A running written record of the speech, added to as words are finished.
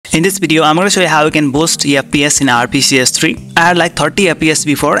In this video, I'm going to show you how you can boost FPS in RPCS3. I had like 30 FPS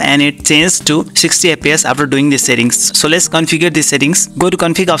before and it changed to 60 FPS after doing these settings. So let's configure these settings. Go to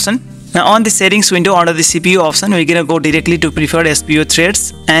config option. Now on the settings window under the CPU option, we're going to go directly to preferred SPU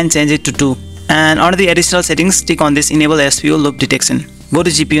threads and change it to 2. And under the additional settings, click on this enable SPU loop detection. Go to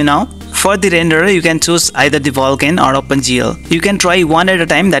GPU now. For the renderer, you can choose either the Vulkan or OpenGL. You can try one at a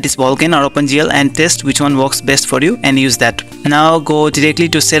time, that is Vulkan or OpenGL, and test which one works best for you and use that. Now go directly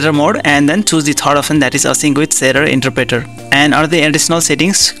to shader mode and then choose the third option, that is async with shader interpreter. And under the additional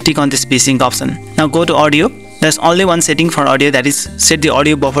settings, click on this P-Sync option. Now go to audio. There's only one setting for audio, that is set the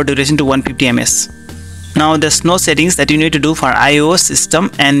audio buffer duration to 150 ms. Now there's no settings that you need to do for iOS,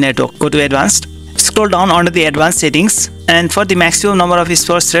 system and network. Go to advanced. Scroll down under the advanced settings, and for the maximum number of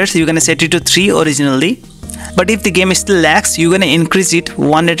sports threads, you're gonna set it to 3 originally. But if the game still lags, you're gonna increase it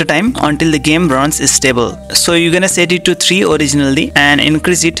one at a time until the game runs stable. So you're gonna set it to 3 originally and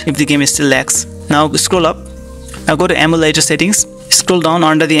increase it if the game still lags. Now scroll up. Now go to emulator settings. Scroll down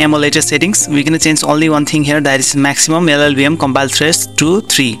under the emulator settings. We're gonna change only one thing here, that is maximum LLVM compile threads to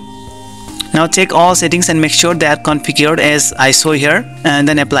 3. Now check all settings and make sure they are configured as I show here, and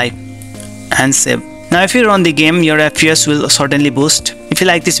then apply and save. Now if you run the game, your FPS will certainly boost. If you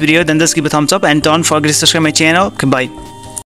like this video, then just give a thumbs up and don't forget to subscribe my channel. Goodbye.